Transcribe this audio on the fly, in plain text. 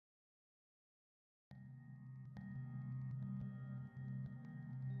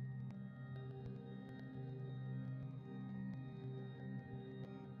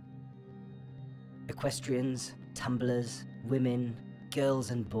Equestrians, tumblers, women,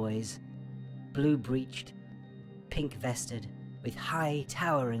 girls and boys, blue-breeched, pink-vested, with high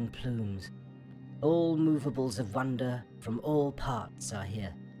towering plumes. All movables of wonder from all parts are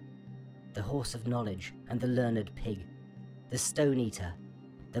here. The horse of knowledge and the learned pig, the stone-eater,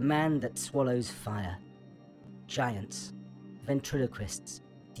 the man that swallows fire, giants, ventriloquists,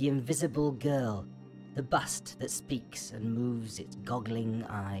 the invisible girl, the bust that speaks and moves its goggling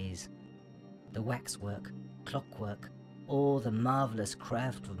eyes, the waxwork, clockwork, all the marvellous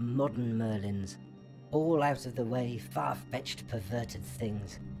craft of modern Merlins, all out of the way, far-fetched, perverted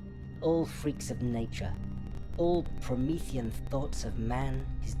things, all freaks of nature, all Promethean thoughts of man,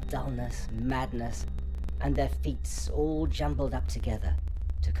 his dullness, madness, and their feats all jumbled up together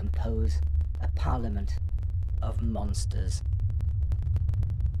to compose a parliament of monsters.